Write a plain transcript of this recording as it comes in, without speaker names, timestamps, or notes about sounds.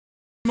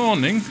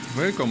morning,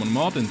 welcome on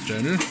Martin's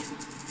channel.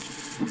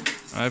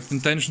 I have the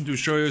intention to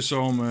show you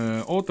some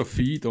auto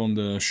feed on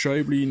the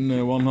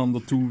Schaublin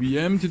 102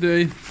 VM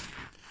today.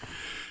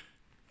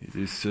 It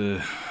is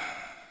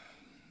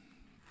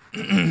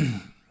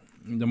in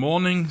the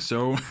morning,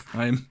 so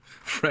I'm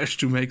fresh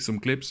to make some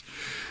clips.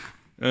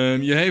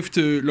 You have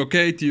to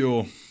locate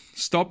your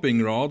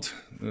stopping rod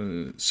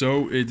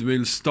so it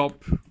will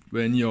stop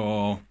when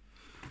you're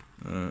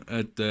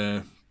at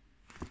the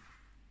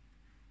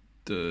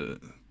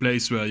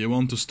place where you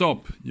want to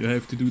stop. You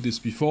have to do this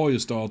before you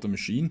start the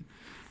machine.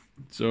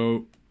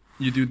 So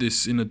you do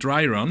this in a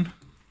dry run.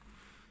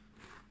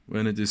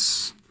 When it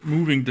is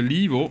moving the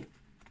lever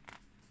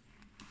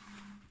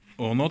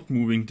or not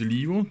moving the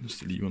lever. Is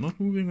the lever not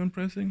moving when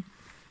pressing?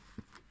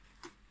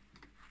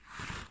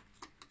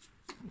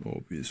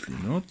 Obviously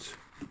not.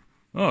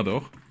 Ah,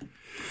 doch.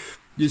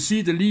 You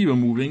see the lever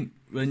moving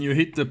when you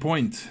hit the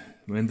point.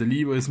 When the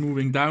lever is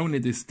moving down,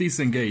 it is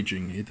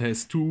disengaging. It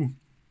has two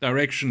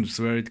directions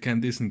where it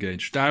can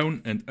disengage,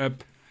 down and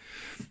up.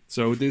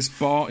 So this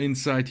bar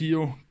inside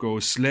here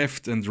goes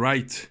left and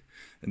right,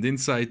 and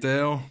inside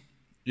there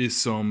is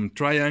some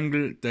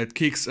triangle that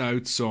kicks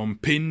out some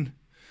pin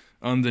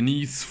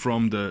underneath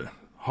from the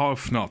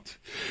half nut.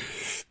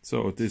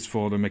 So this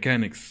for the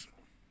mechanics.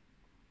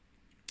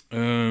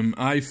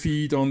 I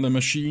feed on the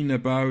machine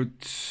about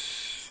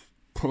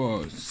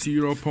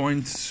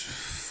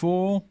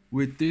 0.4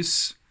 with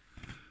this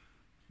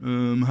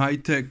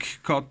high-tech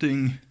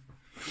cutting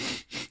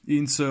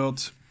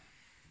insert.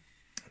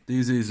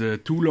 This is a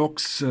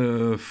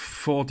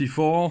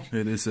Toolox44.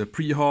 It is a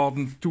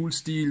pre-hardened tool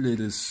steel. It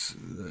is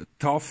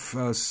tough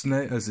it's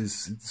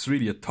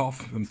really a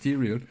tough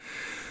material.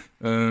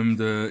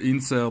 The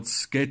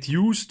inserts get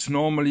used.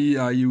 Normally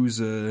I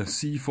use a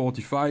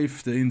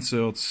C45. The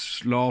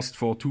inserts last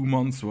for 2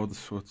 months or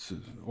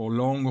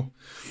longer.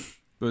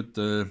 But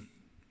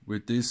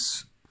with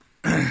this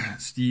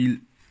steel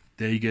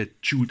they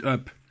get chewed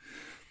up.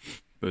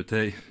 But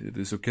hey, it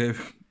is okay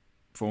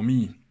for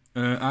me.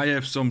 I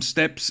have some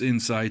steps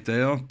inside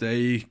there.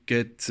 They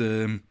get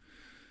turned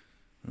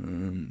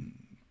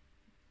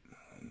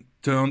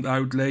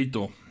out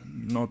later.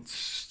 Not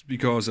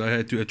because I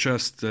had to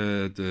adjust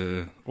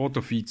the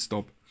auto feed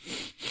stop.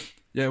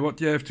 Yeah,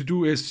 what you have to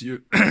do is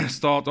you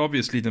start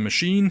obviously the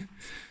machine.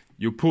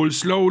 You pull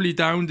slowly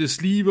down this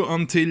lever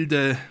until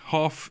the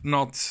half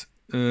nut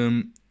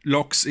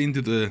locks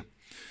into the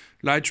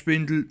light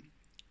spindle,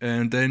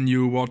 and then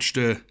you watch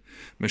the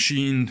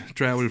machine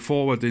travel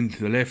forward in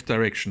the left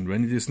direction.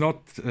 When it is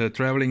not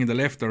traveling in the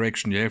left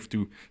direction, you have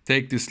to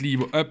take this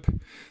lever up,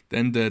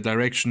 then the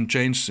direction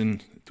changes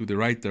to the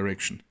right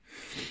direction.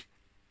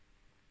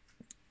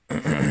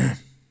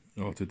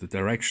 Or to the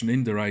direction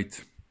on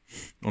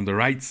the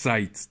right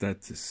side,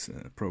 that is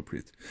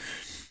appropriate.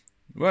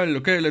 Well,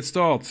 okay, let's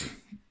start.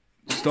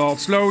 Start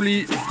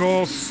slowly, of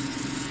course.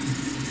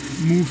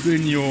 Move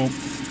in your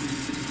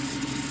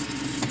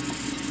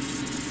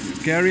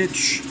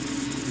carriage.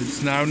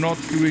 It's now not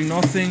doing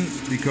nothing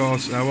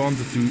because I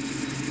wanted to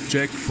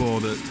check for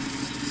the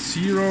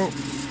 0.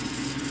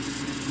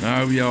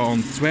 Now we are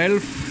on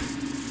 12.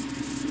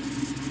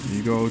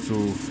 We go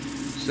to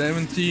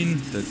 17.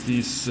 That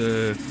is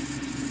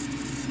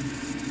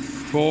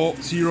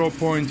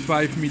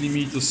 0.5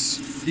 millimeters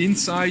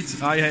inside.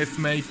 I have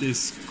made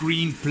this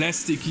green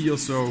plastic here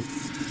so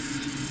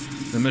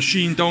the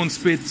machine don't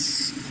spit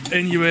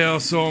anywhere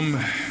some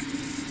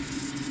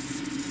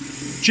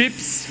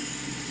chips.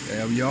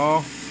 There we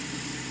are.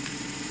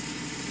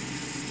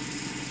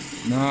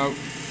 Now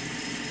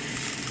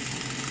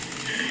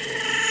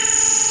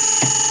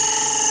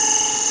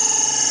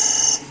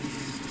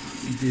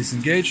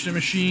disengage the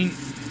machine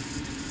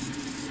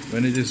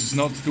when it is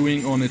not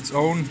doing on its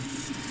own.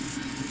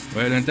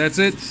 Well, and that's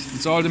it.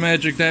 It's all the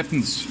magic that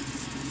happens.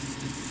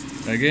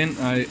 Again,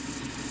 I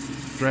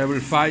travel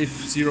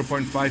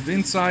 0.5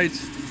 inside.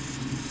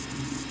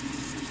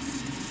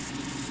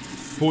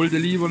 Pull the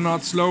lever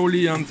nut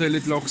slowly until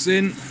it locks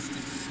in.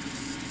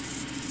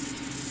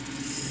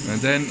 And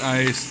then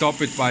I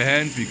stop it by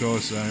hand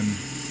because I'm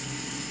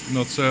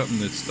not certain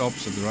it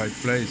stops at the right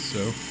place.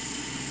 So,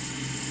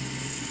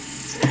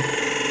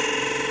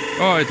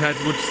 oh, it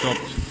would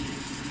stopped.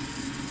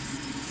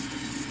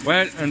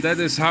 Well, and that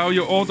is how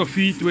you auto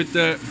feed with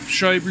the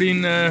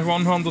Schaublin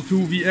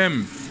 102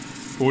 VM.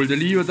 Pull the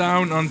lever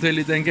down until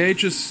it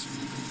engages.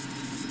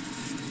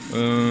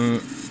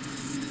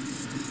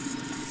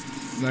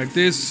 Like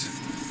this.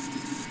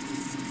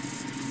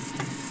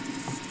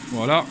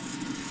 Voila.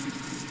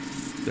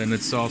 Then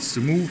it starts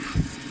to move.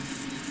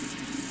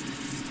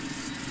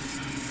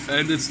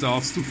 And it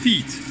starts to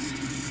feed.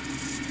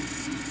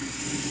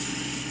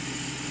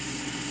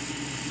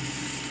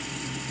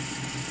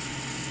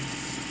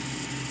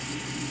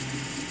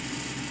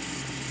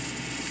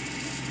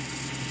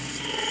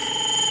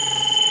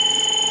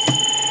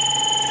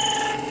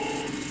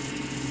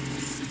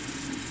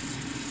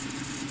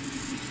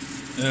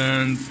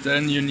 And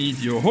then you need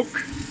your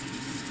hook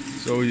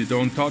so you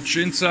don't touch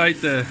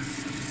inside the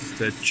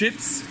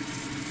chips.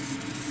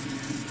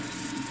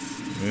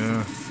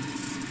 Yeah,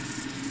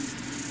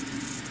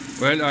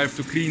 Well, I have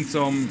to clean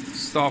some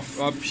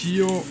stuff up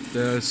here.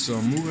 There's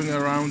some moving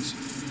around.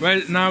 Well,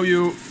 now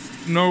you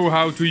know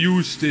how to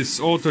use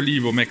this auto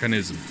lever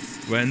mechanism.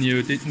 When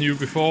you didn't know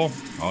before,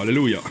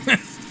 hallelujah.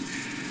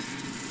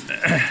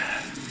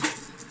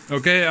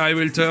 Okay, I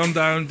will turn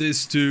down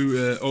this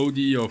to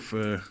OD of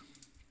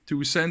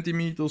 2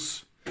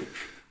 centimeters,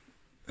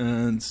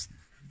 and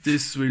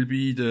this will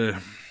be the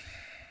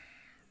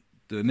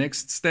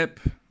next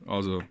step.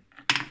 Also,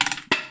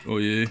 oh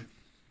yeah,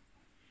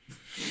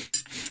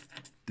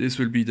 this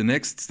will be the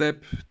next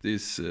step.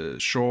 This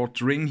short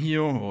ring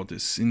here, or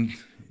this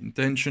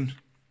intention,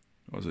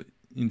 also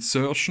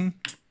insertion.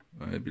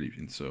 I believe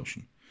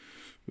insertion,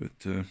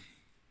 but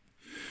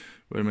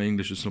well, my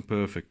English is not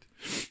perfect.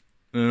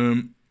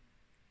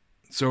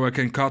 So I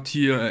can cut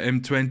here a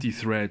M20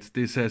 thread.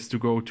 This has to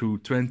go to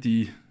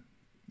 20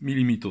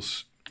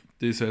 millimeters.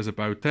 This has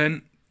about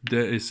 10.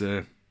 There is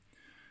a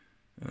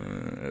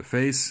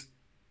face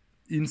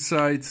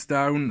inside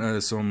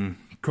down, some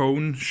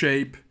cone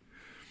shape.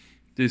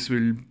 This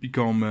will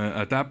become an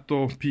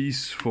adapter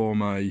piece for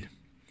my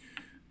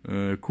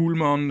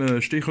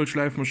Kuhlmann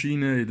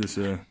Stichelschleifmaschine. It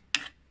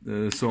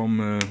is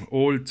some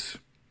old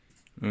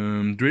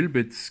drill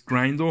bit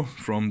grinder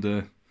from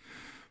the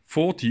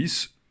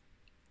 40s.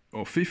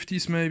 Or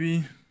 50s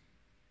maybe.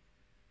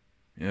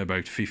 Yeah,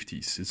 about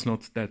 50s. It's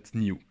not that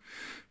new.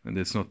 And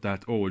it's not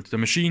that old. The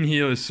machine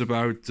here is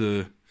about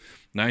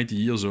 90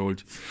 years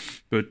old.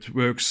 But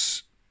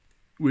works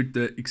with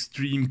the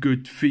extreme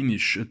good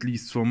finish. At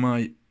least for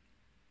my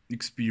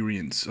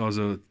experience.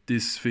 Also,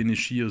 this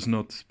finish here is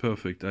not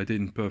perfect. I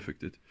didn't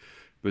perfect it.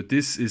 But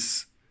this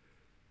is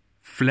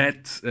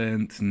flat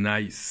and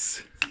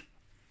nice.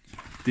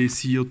 This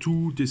here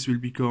too. This will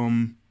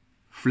become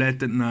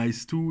flat and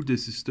nice too.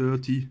 This is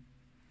dirty,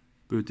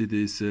 but it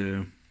is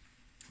it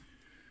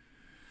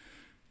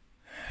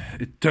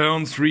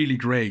turns really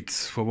great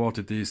for what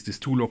it is. This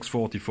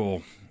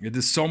Toolox44. It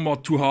is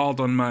somewhat too hard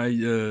on my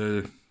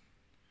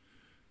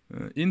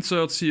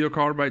inserts here,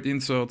 carbide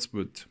inserts,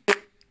 but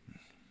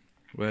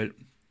well,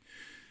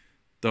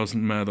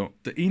 doesn't matter.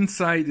 The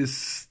inside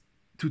is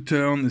to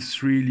turn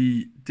is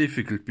really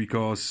difficult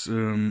because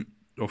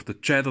of the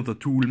chatter the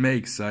tool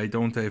makes. I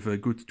don't have a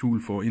good tool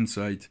for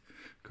inside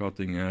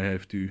cutting. I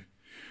have to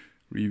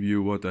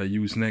review what I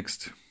use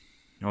next.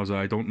 Also,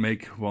 I don't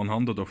make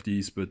 100 of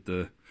these, but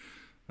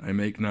I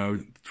make now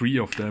 3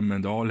 of them,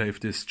 and all have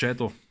this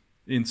chatter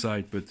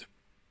inside, but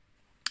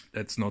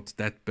that's not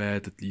that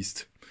bad, at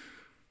least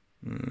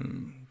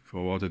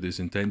for what it is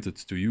intended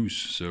to use.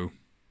 So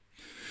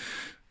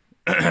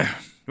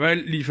well,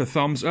 leave a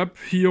thumbs up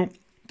here.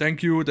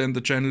 Thank you, then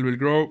the channel will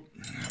grow,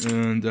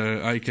 and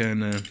I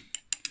can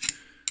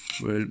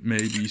well,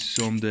 maybe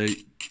someday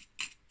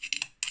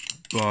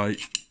buy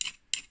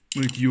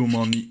with your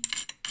money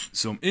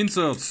some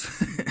inserts.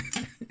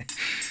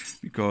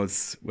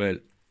 Because, well,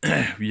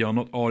 we are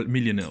not all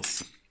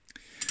millionaires.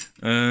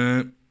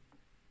 Well,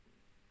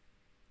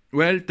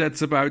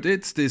 that's about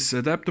it. This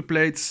adapter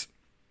plates.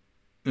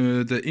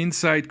 The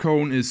inside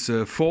cone is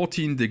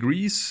 14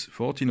 degrees,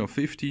 14 or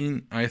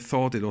 15. I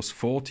thought it was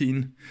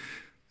 14.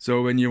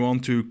 So when you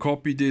want to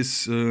copy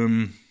this,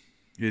 it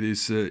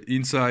is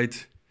inside.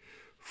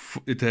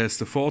 It has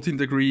the 14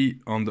 degree.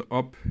 On the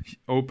up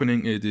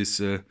opening it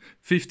is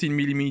 15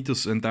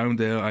 millimeters, and down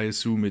there I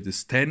assume it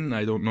is 10.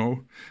 I don't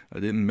know. I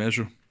didn't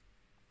measure.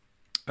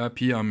 Up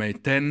here I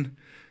made 10.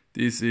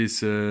 This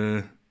is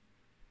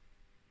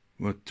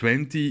what,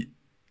 20,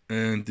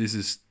 and this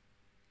is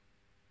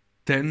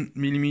 10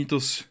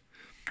 millimeters,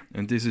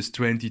 and this is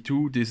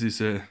 22. This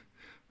is a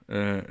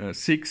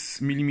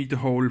 6 millimeter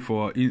hole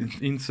for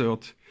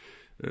insert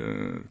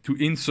to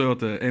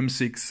insert a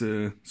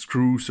M6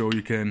 screw, so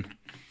you can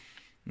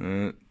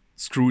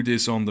screw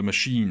this on the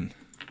machine.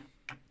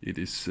 It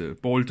is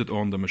bolted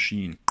on the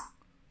machine.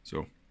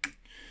 So,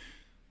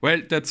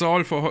 well, that's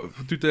all for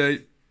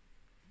today.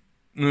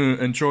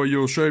 Enjoy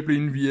your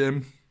Schaublin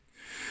VM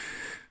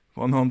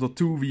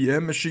 102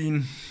 VM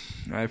machine.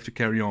 I have to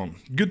carry on.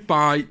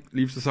 Goodbye.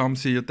 Leave the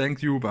thumbs here.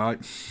 Thank you. Bye.